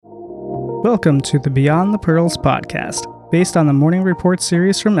Welcome to the Beyond the Pearls podcast, based on the Morning Report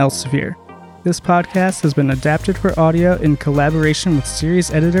series from Elsevier. This podcast has been adapted for audio in collaboration with series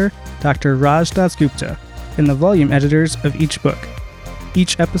editor Dr. Raj Dasgupta and the volume editors of each book.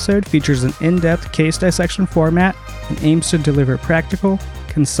 Each episode features an in-depth case dissection format and aims to deliver practical,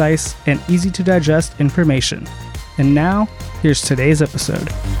 concise, and easy-to-digest information. And now, here's today's episode.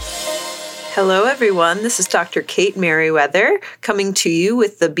 Hello, everyone. This is Dr. Kate Merriweather coming to you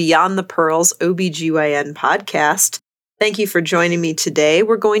with the Beyond the Pearls OBGYN podcast. Thank you for joining me today.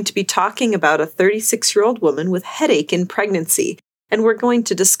 We're going to be talking about a 36-year-old woman with headache in pregnancy, and we're going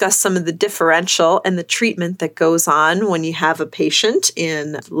to discuss some of the differential and the treatment that goes on when you have a patient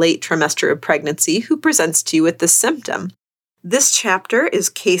in late trimester of pregnancy who presents to you with this symptom. This chapter is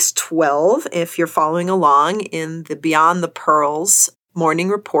case 12, if you're following along in the Beyond the Pearls Morning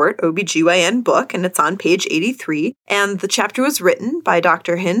Report OBGYN book, and it's on page 83. And the chapter was written by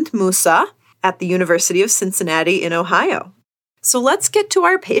Dr. Hind Musa at the University of Cincinnati in Ohio. So let's get to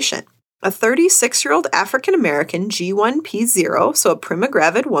our patient. A 36-year-old African-American G1P0, so a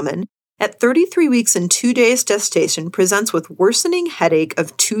primogravid woman, at 33 weeks and 2 days gestation presents with worsening headache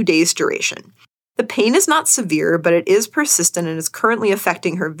of 2 days duration. The pain is not severe, but it is persistent and is currently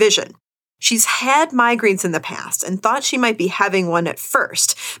affecting her vision. She's had migraines in the past and thought she might be having one at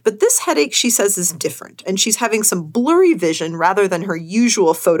first, but this headache, she says, is different, and she's having some blurry vision rather than her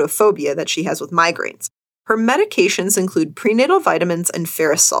usual photophobia that she has with migraines. Her medications include prenatal vitamins and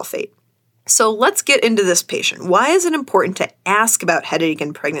ferrous sulfate. So let's get into this patient. Why is it important to ask about headache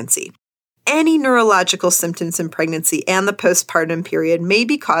in pregnancy? Any neurological symptoms in pregnancy and the postpartum period may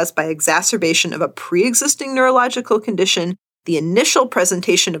be caused by exacerbation of a pre-existing neurological condition, the initial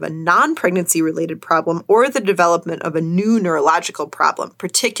presentation of a non-pregnancy related problem, or the development of a new neurological problem,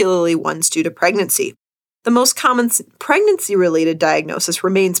 particularly ones due to pregnancy. The most common pregnancy-related diagnosis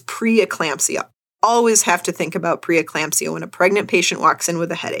remains pre-eclampsia. Always have to think about pre-eclampsia when a pregnant patient walks in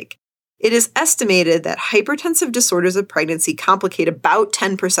with a headache. It is estimated that hypertensive disorders of pregnancy complicate about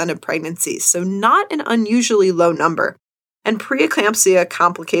 10% of pregnancies, so not an unusually low number. And pre-eclampsia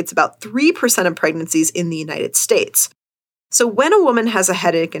complicates about 3% of pregnancies in the United States. So when a woman has a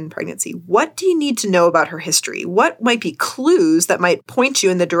headache in pregnancy, what do you need to know about her history? What might be clues that might point you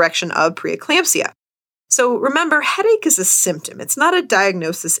in the direction of preeclampsia? So remember, headache is a symptom. It's not a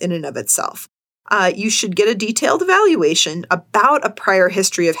diagnosis in and of itself. You should get a detailed evaluation about a prior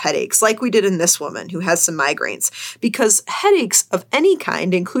history of headaches, like we did in this woman who has some migraines, because headaches of any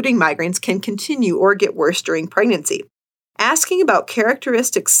kind, including migraines, can continue or get worse during pregnancy. Asking about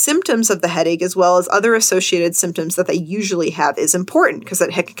characteristic symptoms of the headache as well as other associated symptoms that they usually have is important because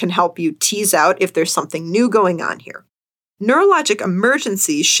it can help you tease out if there's something new going on here. Neurologic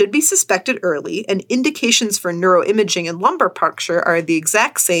emergencies should be suspected early, and indications for neuroimaging and lumbar puncture are the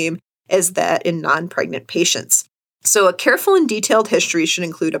exact same as that in non-pregnant patients. So a careful and detailed history should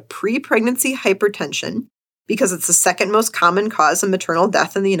include a pre-pregnancy hypertension, because it's the second most common cause of maternal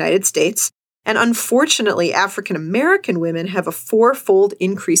death in the United States. And unfortunately, African American women have a 4-fold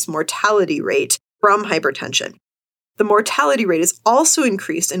increased mortality rate from hypertension. The mortality rate is also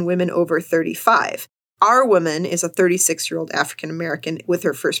increased in women over 35. Our woman is a 36-year-old African American with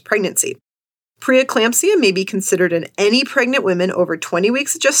her first pregnancy. Preeclampsia may be considered in any pregnant woman over 20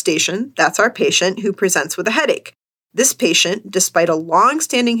 weeks of gestation. That's our patient who presents with a headache. This patient, despite a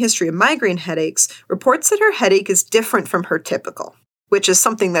long-standing history of migraine headaches, reports that her headache is different from her typical, which is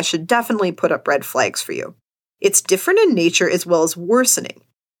something that should definitely put up red flags for you. It's different in nature as well as worsening.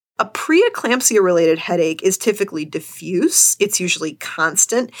 A preeclampsia-related headache is typically diffuse, it's usually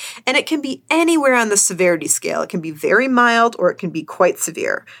constant, and it can be anywhere on the severity scale. It can be very mild or it can be quite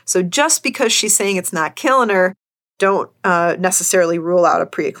severe. So just because she's saying it's not killing her, don't necessarily rule out a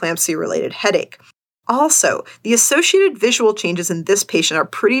preeclampsia-related headache. Also, the associated visual changes in this patient are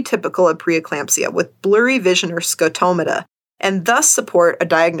pretty typical of preeclampsia, with blurry vision or scotomata, and thus support a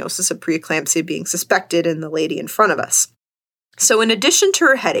diagnosis of preeclampsia being suspected in the lady in front of us. So in addition to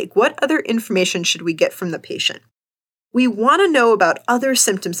her headache, what other information should we get from the patient? We want to know about other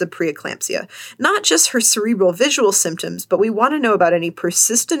symptoms of preeclampsia, not just her cerebral visual symptoms, but we want to know about any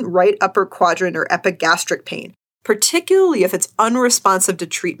persistent right upper quadrant or epigastric pain, particularly if it's unresponsive to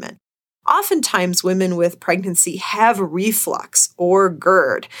treatment. Oftentimes, women with pregnancy have reflux or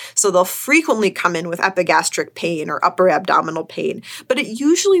GERD, so they'll frequently come in with epigastric pain or upper abdominal pain, but it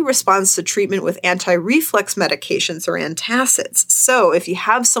usually responds to treatment with anti-reflux medications or antacids. So if you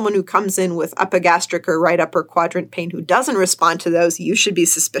have someone who comes in with epigastric or right upper quadrant pain who doesn't respond to those, you should be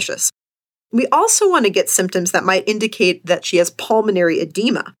suspicious. We also want to get symptoms that might indicate that she has pulmonary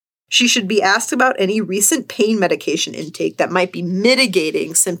edema. She should be asked about any recent pain medication intake that might be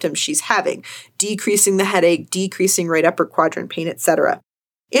mitigating symptoms she's having, decreasing the headache, decreasing right upper quadrant pain, etc.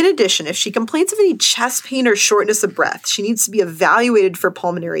 In addition, if she complains of any chest pain or shortness of breath, she needs to be evaluated for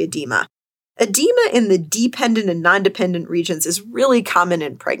pulmonary edema. Edema in the dependent and non-dependent regions is really common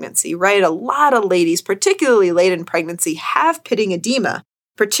in pregnancy, right? A lot of ladies, particularly late in pregnancy, have pitting edema,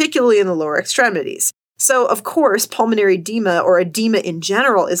 particularly in the lower extremities. So, of course, pulmonary edema or edema in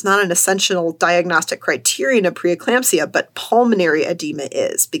general is not an essential diagnostic criterion of preeclampsia, but pulmonary edema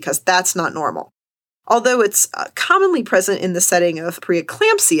is, because that's not normal. Although it's commonly present in the setting of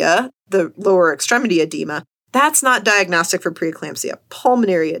preeclampsia, the lower extremity edema, that's not diagnostic for preeclampsia.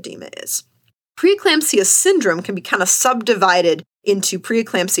 Pulmonary edema is. Preeclampsia syndrome can be kind of subdivided into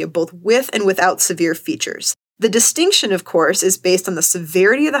preeclampsia both with and without severe features. The distinction, of course, is based on the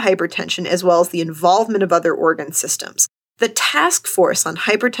severity of the hypertension as well as the involvement of other organ systems. The task force on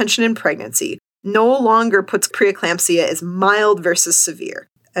hypertension in pregnancy no longer puts preeclampsia as mild versus severe.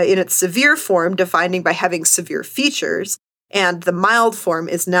 In its severe form, defining by having severe features, and the mild form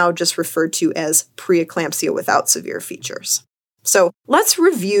is now just referred to as preeclampsia without severe features. So let's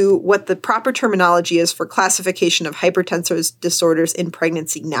review what the proper terminology is for classification of hypertensive disorders in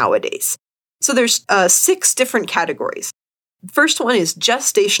pregnancy nowadays. So there's 6 different categories. First one is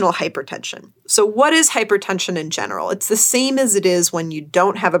gestational hypertension. So what is hypertension in general? It's the same as it is when you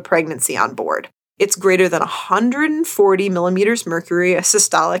don't have a pregnancy on board. It's greater than 140 millimeters mercury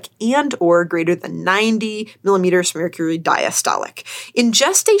systolic and or greater than 90 millimeters mercury diastolic. In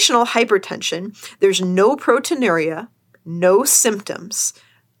gestational hypertension, there's no proteinuria, no symptoms,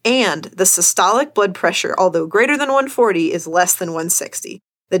 and the systolic blood pressure, although greater than 140, is less than 160.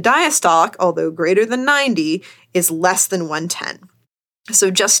 The diastolic, although greater than 90, is less than 110.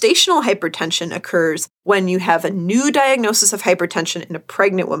 So gestational hypertension occurs when you have a new diagnosis of hypertension in a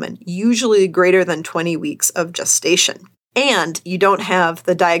pregnant woman, usually greater than 20 weeks of gestation. And you don't have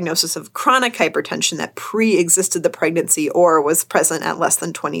the diagnosis of chronic hypertension that pre-existed the pregnancy or was present at less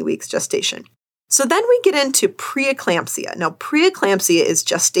than 20 weeks gestation. So then we get into preeclampsia. Now, preeclampsia is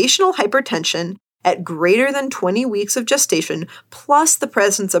gestational hypertension at greater than 20 weeks of gestation, plus the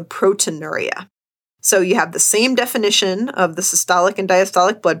presence of proteinuria. So you have the same definition of the systolic and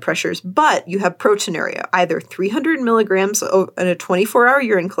diastolic blood pressures, but you have proteinuria, either 300 milligrams in a 24-hour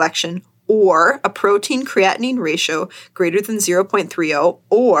urine collection, or a protein creatinine ratio greater than 0.30,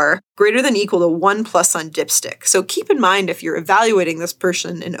 or greater than equal to 1 plus on dipstick. So keep in mind, if you're evaluating this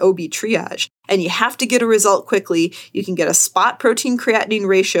person in OB triage, and you have to get a result quickly, you can get a spot protein creatinine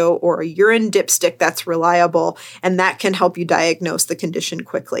ratio or a urine dipstick that's reliable, and that can help you diagnose the condition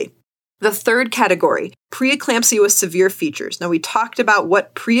quickly. The third category, preeclampsia with severe features. Now, we talked about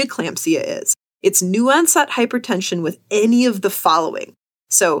what preeclampsia is. It's new onset hypertension with any of the following.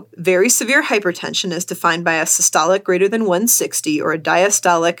 So, very severe hypertension is defined by a systolic greater than 160 or a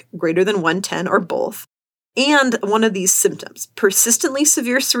diastolic greater than 110 or both. And one of these symptoms, persistently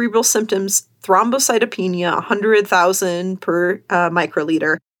severe cerebral symptoms, thrombocytopenia, 100,000 per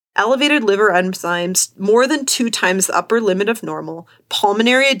microliter, elevated liver enzymes, more than 2 times the upper limit of normal,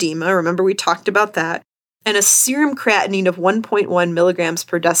 pulmonary edema, remember we talked about that, and a serum creatinine of 1.1 milligrams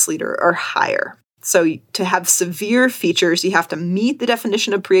per deciliter or higher. So to have severe features, you have to meet the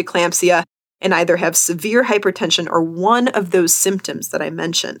definition of preeclampsia and either have severe hypertension or one of those symptoms that I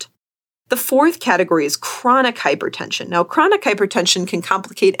mentioned. The fourth category is chronic hypertension. Now, chronic hypertension can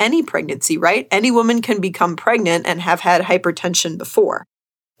complicate any pregnancy, right? Any woman can become pregnant and have had hypertension before.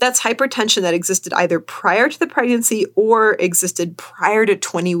 That's hypertension that existed either prior to the pregnancy or existed prior to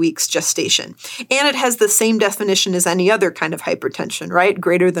 20 weeks gestation. And it has the same definition as any other kind of hypertension, right?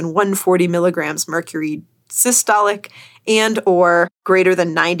 Greater than 140 milligrams mercury systolic and or greater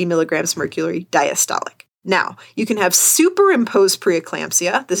than 90 milligrams mercury diastolic. Now, you can have superimposed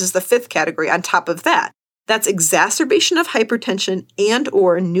preeclampsia. This is the fifth category on top of that. That's exacerbation of hypertension and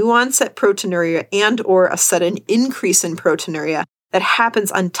or new onset proteinuria and or a sudden increase in proteinuria that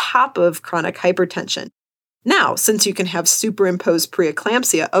happens on top of chronic hypertension. Now, since you can have superimposed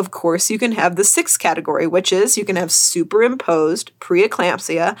preeclampsia, of course, you can have the sixth category, which is you can have superimposed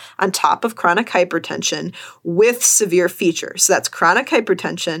preeclampsia on top of chronic hypertension with severe features. So that's chronic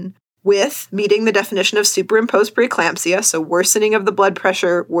hypertension with meeting the definition of superimposed preeclampsia, so worsening of the blood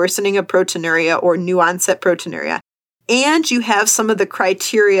pressure, worsening of proteinuria, or new onset proteinuria. And you have some of the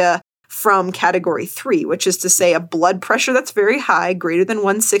criteria from category 3, which is to say a blood pressure that's very high, greater than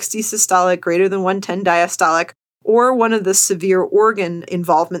 160 systolic, greater than 110 diastolic, or one of the severe organ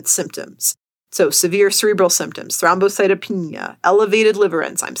involvement symptoms. So severe cerebral symptoms, thrombocytopenia, elevated liver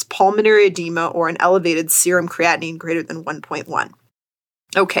enzymes, pulmonary edema, or an elevated serum creatinine greater than 1.1.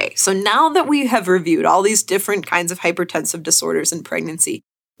 Okay, so now that we have reviewed all these different kinds of hypertensive disorders in pregnancy,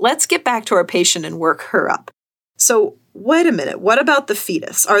 let's get back to our patient and work her up. So wait a minute, what about the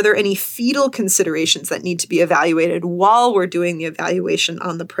fetus? Are there any fetal considerations that need to be evaluated while we're doing the evaluation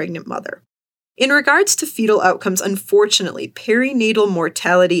on the pregnant mother? In regards to fetal outcomes, unfortunately, perinatal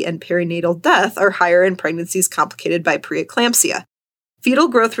mortality and perinatal death are higher in pregnancies complicated by preeclampsia. Fetal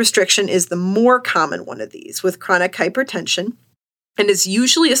growth restriction is the more common one of these, with chronic hypertension, and is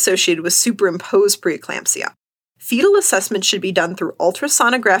usually associated with superimposed preeclampsia. Fetal assessment should be done through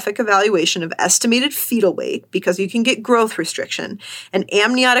ultrasonographic evaluation of estimated fetal weight, because you can get growth restriction, and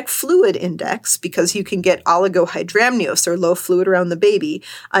amniotic fluid index, because you can get oligohydramnios, or low fluid around the baby,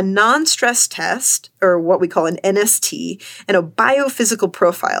 a non-stress test, or what we call an NST, and a biophysical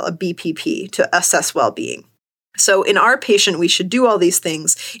profile, a BPP, to assess well-being. So in our patient, we should do all these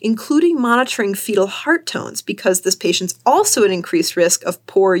things, including monitoring fetal heart tones, because this patient's also at increased risk of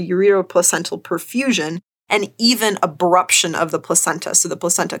poor ureteroplacental perfusion and even abruption of the placenta, so the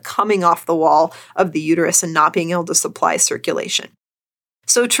placenta coming off the wall of the uterus and not being able to supply circulation.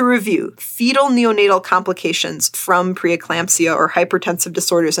 So to review, fetal neonatal complications from preeclampsia or hypertensive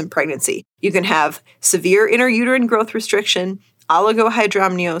disorders in pregnancy. You can have severe intrauterine growth restriction,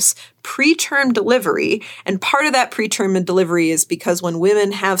 oligohydramnios, preterm delivery, and part of that preterm delivery is because when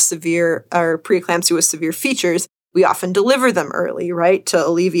women have severe or preeclampsia with severe features, we often deliver them early, right, to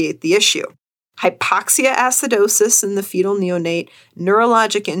alleviate the issue. Hypoxia acidosis in the fetal neonate,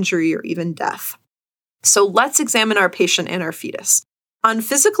 neurologic injury, or even death. So let's examine our patient and our fetus. On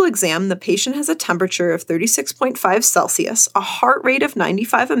physical exam, the patient has a temperature of 36.5 Celsius, a heart rate of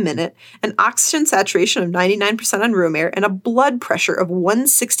 95 a minute, an oxygen saturation of 99% on room air, and a blood pressure of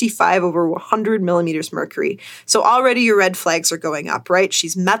 165 over 100 millimeters mercury. So already your red flags are going up, right?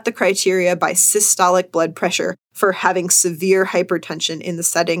 She's met the criteria by systolic blood pressure for having severe hypertension in the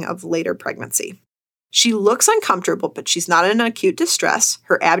setting of later pregnancy. She looks uncomfortable, but she's not in acute distress.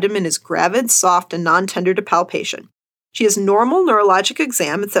 Her abdomen is gravid, soft, and non-tender to palpation. She has normal neurologic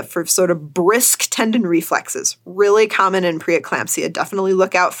exam, except for sort of brisk tendon reflexes, really common in preeclampsia. Definitely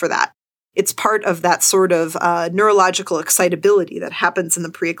look out for that. It's part of that sort of neurological excitability that happens in the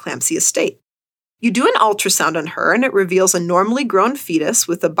preeclampsia state. You do an ultrasound on her, and it reveals a normally grown fetus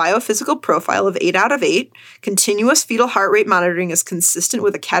with a biophysical profile of 8 out of 8. Continuous fetal heart rate monitoring is consistent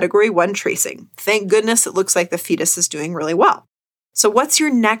with a Category 1 tracing. Thank goodness it looks like the fetus is doing really well. So what's your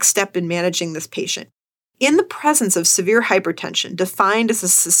next step in managing this patient? In the presence of severe hypertension, defined as a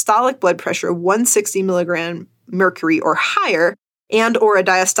systolic blood pressure of 160 milligram mercury or higher, and or a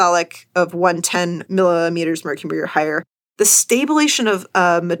diastolic of 110 millimeters mercury or higher, the stabilization of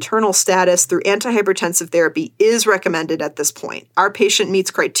maternal status through antihypertensive therapy is recommended at this point. Our patient meets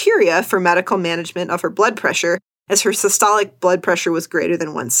criteria for medical management of her blood pressure, as her systolic blood pressure was greater than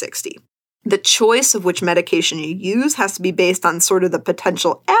 160. The choice of which medication you use has to be based on sort of the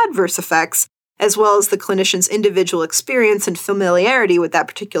potential adverse effects, as well as the clinician's individual experience and familiarity with that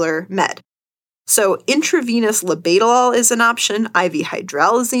particular med. So intravenous labetalol is an option, IV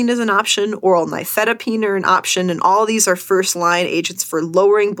hydralazine is an option, oral nifedipine are an option, and all these are first-line agents for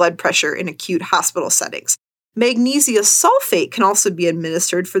lowering blood pressure in acute hospital settings. Magnesium sulfate can also be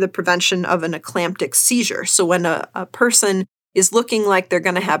administered for the prevention of an eclamptic seizure. So when a person is looking like they're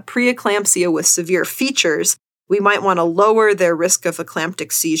going to have preeclampsia with severe features, we might want to lower their risk of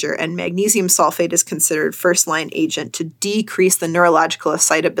eclamptic seizure, and magnesium sulfate is considered first-line agent to decrease the neurological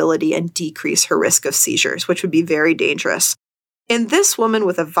excitability and decrease her risk of seizures, which would be very dangerous. In this woman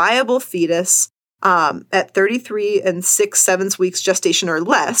with a viable fetus at 33 and 6/7 weeks gestation or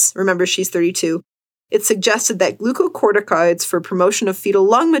less, remember she's 32, it's suggested that glucocorticoids for promotion of fetal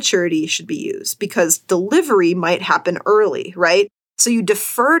lung maturity should be used because delivery might happen early, right? So you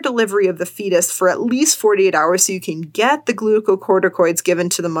defer delivery of the fetus for at least 48 hours so you can get the glucocorticoids given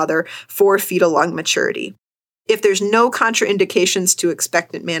to the mother for fetal lung maturity. If there's no contraindications to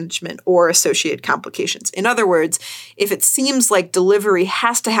expectant management or associated complications. In other words, if it seems like delivery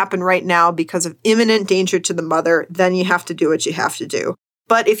has to happen right now because of imminent danger to the mother, then you have to do what you have to do.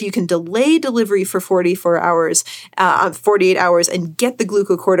 But if you can delay delivery for 48 hours and get the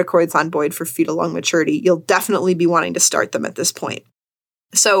glucocorticoids on board for fetal lung maturity, you'll definitely be wanting to start them at this point.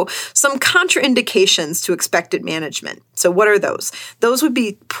 So some contraindications to expectant management. So what are those? Those would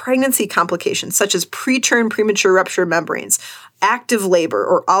be pregnancy complications such as preterm premature rupture of membranes, active labor,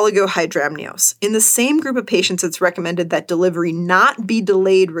 or oligohydramnios. In the same group of patients, it's recommended that delivery not be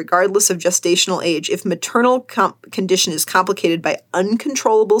delayed regardless of gestational age if maternal condition is complicated by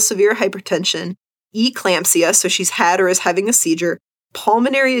uncontrollable severe hypertension, eclampsia, so she's had or is having a seizure,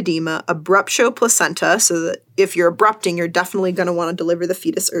 pulmonary edema, abruptio placenta, so that if you're abrupting, you're definitely going to want to deliver the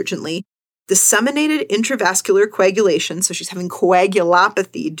fetus urgently, disseminated intravascular coagulation, so she's having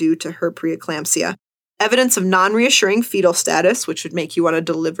coagulopathy due to her preeclampsia, evidence of non-reassuring fetal status, which would make you want to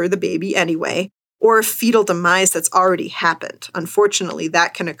deliver the baby anyway, or fetal demise that's already happened. Unfortunately,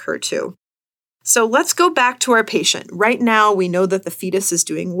 that can occur too. So let's go back to our patient. Right now, we know that the fetus is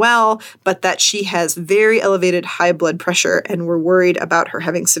doing well, but that she has very elevated high blood pressure, and we're worried about her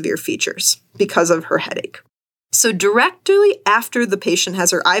having severe features because of her headache. So directly after the patient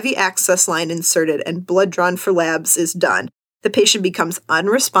has her IV access line inserted and blood drawn for labs is done, the patient becomes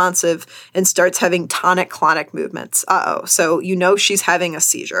unresponsive and starts having tonic-clonic movements. So you know she's having a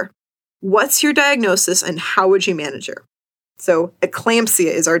seizure. What's your diagnosis and how would you manage her? So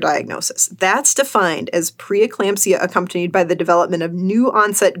eclampsia is our diagnosis. That's defined as pre-eclampsia accompanied by the development of new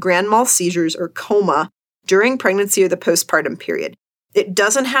onset grand mal seizures or coma during pregnancy or the postpartum period. It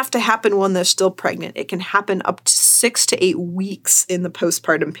doesn't have to happen when they're still pregnant. It can happen up to 6 to 8 weeks in the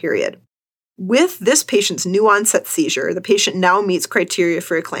postpartum period. With this patient's new onset seizure, the patient now meets criteria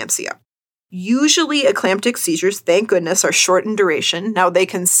for eclampsia. Usually eclamptic seizures, thank goodness, are short in duration. Now they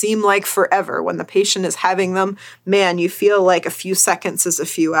can seem like forever. When the patient is having them, man, you feel like a few seconds is a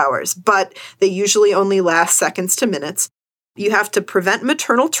few hours, but they usually only last seconds to minutes. You have to prevent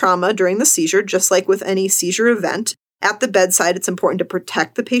maternal trauma during the seizure, just like with any seizure event. At the bedside, it's important to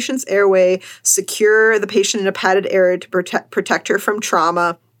protect the patient's airway, secure the patient in a padded area to protect her from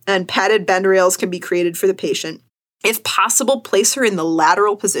trauma, and padded bend rails can be created for the patient. If possible, place her in the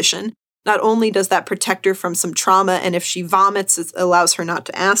lateral position. Not only does that protect her from some trauma, and if she vomits, it allows her not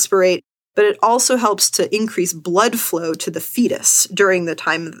to aspirate, but it also helps to increase blood flow to the fetus during the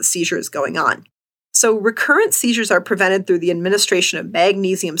time that the seizure is going on. So recurrent seizures are prevented through the administration of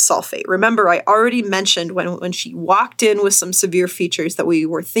magnesium sulfate. Remember, I already mentioned when she walked in with some severe features that we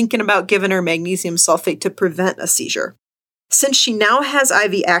were thinking about giving her magnesium sulfate to prevent a seizure. Since she now has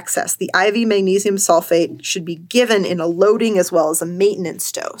IV access, the IV magnesium sulfate should be given in a loading as well as a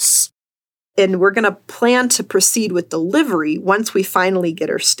maintenance dose. And we're going to plan to proceed with delivery once we finally get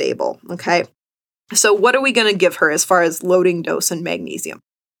her stable, okay? So what are we going to give her as far as loading dose and magnesium?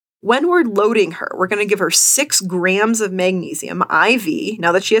 When we're loading her, we're going to give her 6 grams of magnesium IV,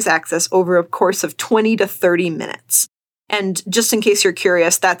 now that she has access, over a course of 20 to 30 minutes. And just in case you're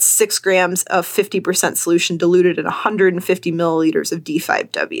curious, that's 6 grams of 50% solution diluted in 150 milliliters of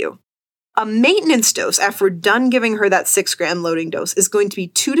D5W. A maintenance dose, after we're done giving her that 6-gram loading dose, is going to be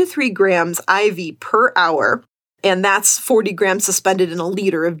 2 to 3 grams IV per hour, and that's 40 grams suspended in a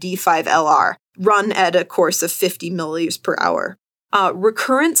liter of D5LR, run at a course of 50 milliliters per hour.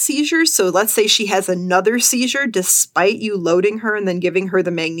 Recurrent seizures, so let's say she has another seizure despite you loading her and then giving her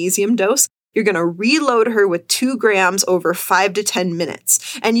the magnesium dose, you're going to reload her with 2 grams over 5 to 10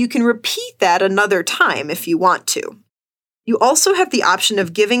 minutes, and you can repeat that another time if you want to. You also have the option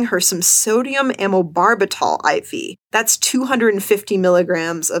of giving her some sodium amobarbital IV. That's 250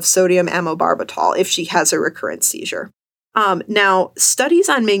 milligrams of sodium amobarbital if she has a recurrent seizure. Now, studies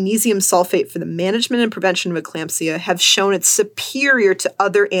on magnesium sulfate for the management and prevention of eclampsia have shown it's superior to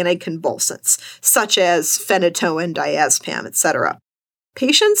other anticonvulsants, such as phenytoin, diazepam, etc.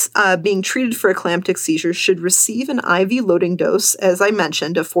 Patients being treated for eclamptic seizures should receive an IV loading dose, as I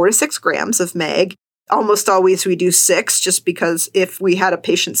mentioned, of 4 to 6 grams of mag. Almost always we do 6, just because if we had a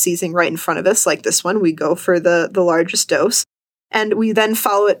patient seizing right in front of us, like this one, we go for the largest dose. And we then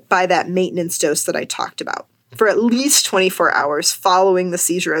follow it by that maintenance dose that I talked about for at least 24 hours following the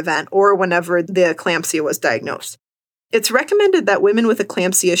seizure event or whenever the eclampsia was diagnosed. It's recommended that women with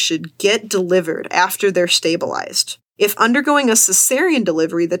eclampsia should get delivered after they're stabilized. If undergoing a cesarean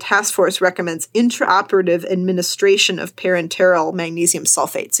delivery, the task force recommends intraoperative administration of parenteral magnesium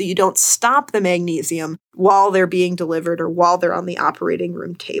sulfate. So you don't stop the magnesium while they're being delivered or while they're on the operating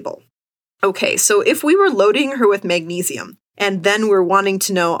room table. Okay, so if we were loading her with magnesium and then we're wanting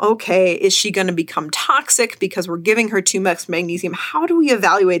to know, okay, is she going to become toxic because we're giving her too much magnesium? How do we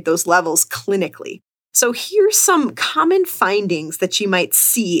evaluate those levels clinically? So here's some common findings that you might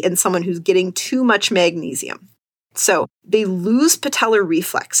see in someone who's getting too much magnesium. So they lose patellar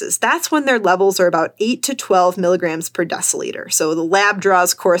reflexes. That's when their levels are about 8 to 12 milligrams per deciliter. So the lab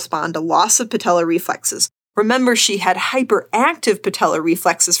draws correspond to loss of patellar reflexes. Remember, she had hyperactive patellar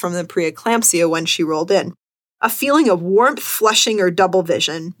reflexes from the preeclampsia when she rolled in. A feeling of warmth, flushing, or double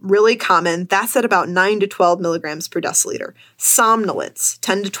vision, really common. That's at about 9 to 12 milligrams per deciliter. Somnolence,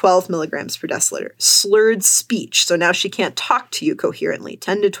 10 to 12 milligrams per deciliter. Slurred speech, so now she can't talk to you coherently,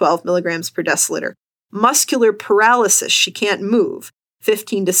 10 to 12 milligrams per deciliter. Muscular paralysis, she can't move,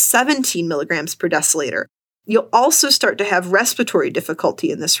 15 to 17 milligrams per deciliter. You'll also start to have respiratory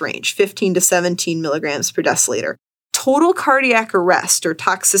difficulty in this range, 15 to 17 milligrams per deciliter. Total cardiac arrest or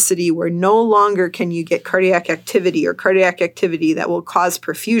toxicity, where no longer can you get cardiac activity or cardiac activity that will cause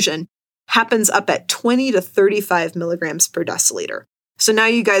perfusion, happens up at 20 to 35 milligrams per deciliter. So now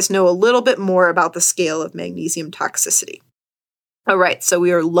you guys know a little bit more about the scale of magnesium toxicity. All right, so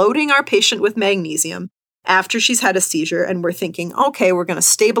we are loading our patient with magnesium after she's had a seizure, and we're thinking, okay, we're going to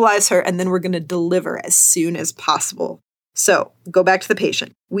stabilize her, and then we're going to deliver as soon as possible. So go back to the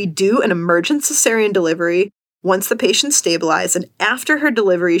patient. We do an emergent cesarean delivery once the patient's stabilized, and after her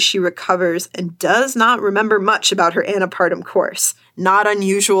delivery, she recovers and does not remember much about her antepartum course. Not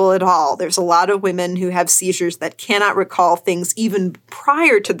unusual at all. There's a lot of women who have seizures that cannot recall things even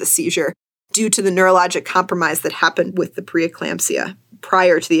prior to the seizure due to the neurologic compromise that happened with the preeclampsia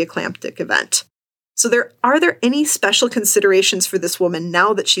prior to the eclamptic event. So are there any special considerations for this woman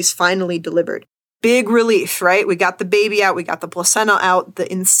now that she's finally delivered? Big relief, right? We got the baby out, we got the placenta out,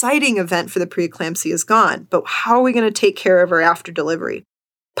 the inciting event for the preeclampsia is gone. But how are we going to take care of her after delivery?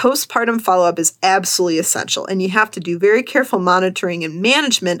 Postpartum follow-up is absolutely essential, and you have to do very careful monitoring and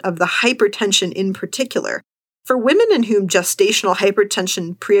management of the hypertension in particular. For women in whom gestational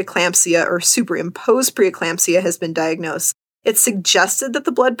hypertension preeclampsia or superimposed preeclampsia has been diagnosed, it's suggested that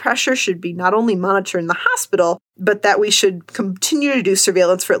the blood pressure should be not only monitored in the hospital, but that we should continue to do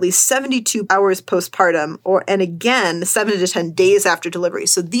surveillance for at least 72 hours postpartum, and again, 7 to 10 days after delivery.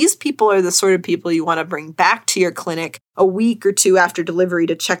 So these people are the sort of people you want to bring back to your clinic a week or two after delivery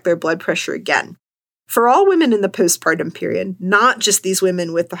to check their blood pressure again. For all women in the postpartum period, not just these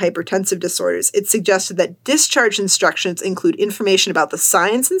women with the hypertensive disorders, it's suggested that discharge instructions include information about the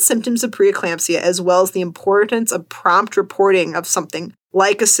signs and symptoms of preeclampsia, as well as the importance of prompt reporting of something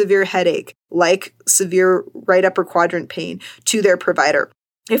like a severe headache, like severe right upper quadrant pain, to their provider.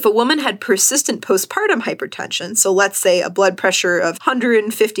 If a woman had persistent postpartum hypertension, so let's say a blood pressure of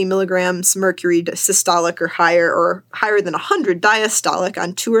 150 milligrams mercury systolic or higher than 100 diastolic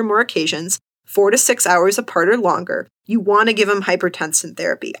on 2 or more occasions, 4 to 6 hours apart or longer, you want to give them hypertension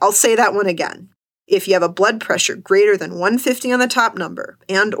therapy. I'll say that one again. If you have a blood pressure greater than 150 on the top number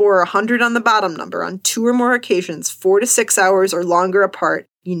and or 100 on the bottom number on 2 or more occasions, 4 to 6 hours or longer apart,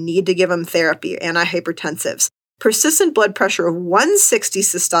 you need to give them therapy, antihypertensives. Persistent blood pressure of 160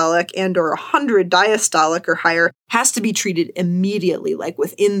 systolic and or 100 diastolic or higher has to be treated immediately, like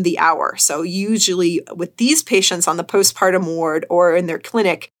within the hour. So usually with these patients on the postpartum ward or in their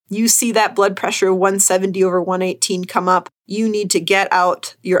clinic, you see that blood pressure of 170 over 118 come up, you need to get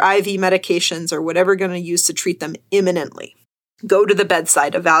out your IV medications or whatever you're going to use to treat them imminently. Go to the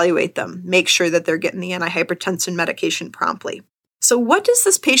bedside, evaluate them, make sure that they're getting the antihypertension medication promptly. So what does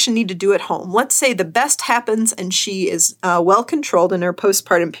this patient need to do at home? Let's say the best happens and she is well controlled in her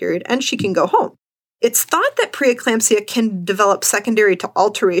postpartum period and she can go home. It's thought that preeclampsia can develop secondary to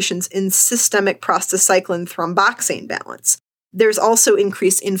alterations in systemic prostacyclin thromboxane balance. There's also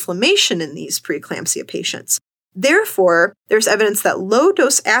increased inflammation in these preeclampsia patients. Therefore, there's evidence that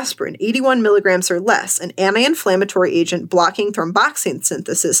low-dose aspirin, 81 milligrams or less, an anti-inflammatory agent blocking thromboxane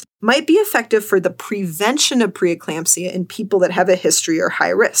synthesis, might be effective for the prevention of preeclampsia in people that have a history or high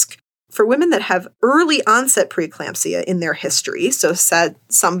risk. For women that have early onset preeclampsia in their history, so said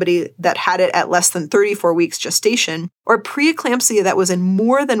somebody that had it at less than 34 weeks gestation, or preeclampsia that was in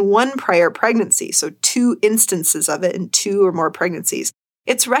more than one prior pregnancy, so 2 instances of it in 2 or more pregnancies,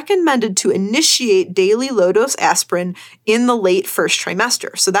 it's recommended to initiate daily low-dose aspirin in the late first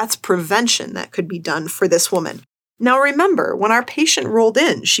trimester. So that's prevention that could be done for this woman. Now remember, when our patient rolled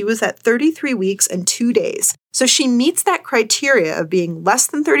in, she was at 33 weeks and 2 days. So she meets that criteria of being less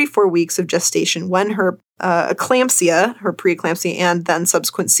than 34 weeks of gestation when her eclampsia, her preeclampsia and then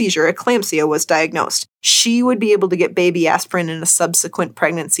subsequent seizure, eclampsia, was diagnosed. She would be able to get baby aspirin in a subsequent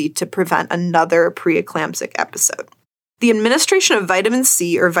pregnancy to prevent another preeclamptic episode. The administration of vitamin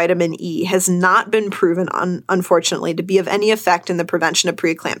C or vitamin E has not been proven, unfortunately, to be of any effect in the prevention of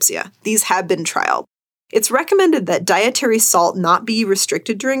preeclampsia. These have been trialed. It's recommended that dietary salt not be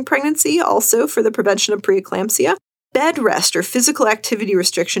restricted during pregnancy, also for the prevention of preeclampsia. Bed rest or physical activity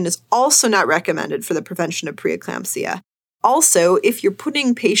restriction is also not recommended for the prevention of preeclampsia. Also, if you're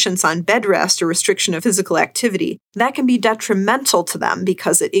putting patients on bed rest or restriction of physical activity, that can be detrimental to them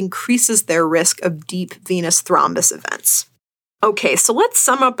because it increases their risk of deep venous thrombus events. Okay, so let's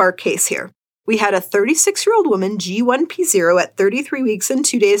sum up our case here. We had a 36-year-old woman, G1P0, at 33 weeks and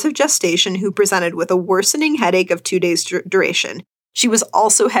 2 days of gestation who presented with a worsening headache of 2 days duration. She was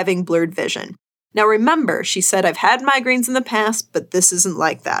also having blurred vision. Now remember, she said, I've had migraines in the past, but this isn't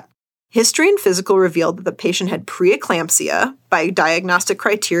like that. History and physical revealed that the patient had pre-eclampsia by diagnostic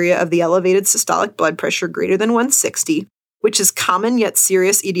criteria of the elevated systolic blood pressure greater than 160, which is common yet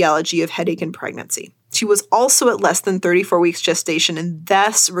serious etiology of headache in pregnancy. She was also at less than 34 weeks gestation and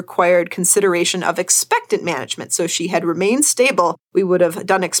thus required consideration of expectant management. So if she had remained stable, we would have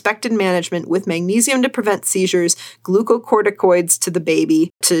done expectant management with magnesium to prevent seizures, glucocorticoids to the baby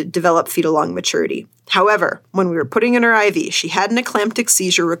to develop fetal lung maturity. However, when we were putting in her IV, she had an eclamptic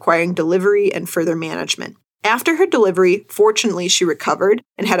seizure requiring delivery and further management. After her delivery, fortunately, she recovered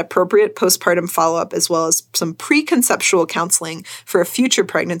and had appropriate postpartum follow-up as well as some preconceptual counseling for a future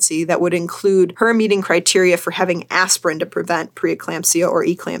pregnancy that would include her meeting criteria for having aspirin to prevent preeclampsia or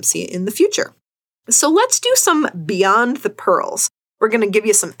eclampsia in the future. So let's do some beyond the pearls. We're going to give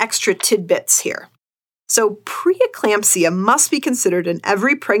you some extra tidbits here. So preeclampsia must be considered in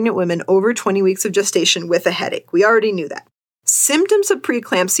every pregnant woman over 20 weeks of gestation with a headache. We already knew that. Symptoms of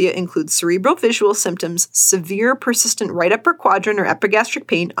preeclampsia include cerebral visual symptoms, severe persistent right upper quadrant or epigastric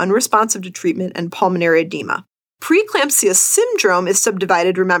pain, unresponsive to treatment, and pulmonary edema. Preeclampsia syndrome is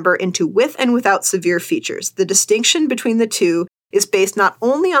subdivided, remember, into with and without severe features. The distinction between the two is based not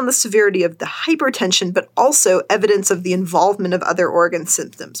only on the severity of the hypertension, but also evidence of the involvement of other organ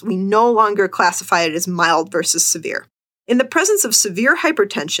symptoms. We no longer classify it as mild versus severe. In the presence of severe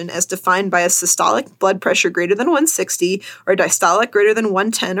hypertension, as defined by a systolic blood pressure greater than 160 or diastolic greater than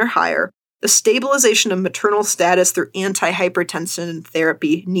 110 or higher, the stabilization of maternal status through antihypertension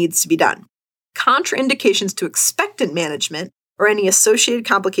therapy needs to be done. Contraindications to expectant management or any associated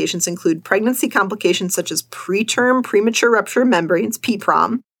complications include pregnancy complications such as preterm premature rupture of membranes,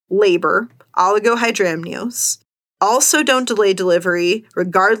 PPROM, labor, oligohydramnios. Also, don't delay delivery,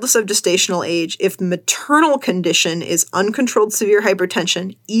 regardless of gestational age, if the maternal condition is uncontrolled severe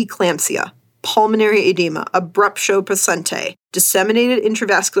hypertension, eclampsia, pulmonary edema, abruptio placentae, disseminated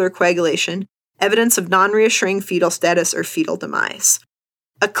intravascular coagulation, evidence of non-reassuring fetal status or fetal demise.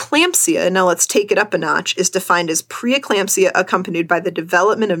 Eclampsia, now let's take it up a notch, is defined as preeclampsia accompanied by the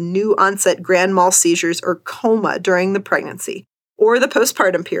development of new onset grand mal seizures or coma during the pregnancy or the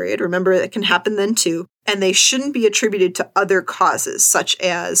postpartum period. Remember, it can happen then too, and they shouldn't be attributed to other causes such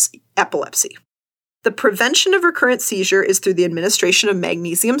as epilepsy. The prevention of recurrent seizure is through the administration of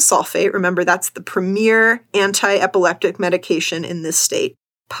magnesium sulfate. Remember, that's the premier anti-epileptic medication in this state.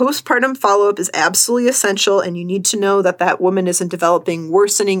 Postpartum follow-up is absolutely essential, and you need to know that that woman isn't developing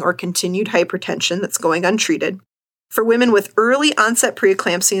worsening or continued hypertension that's going untreated. For women with early onset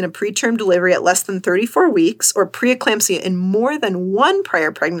preeclampsia and a preterm delivery at less than 34 weeks or preeclampsia in more than one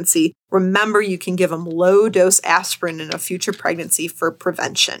prior pregnancy, remember you can give them low-dose aspirin in a future pregnancy for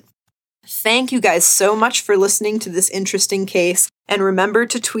prevention. Thank you guys so much for listening to this interesting case, and remember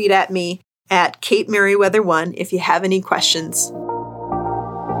to tweet at me at Kate Merriweather1 if you have any questions.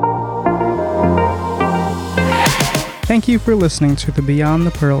 Thank you for listening to the Beyond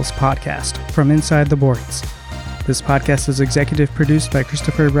the Pearls podcast from Inside the Boards. This podcast is executive produced by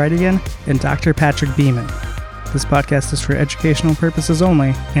Christopher Brightigan and Dr. Patrick Beeman. This podcast is for educational purposes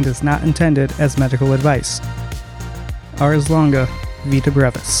only and is not intended as medical advice. Ars longa, vita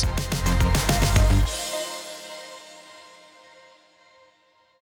brevis.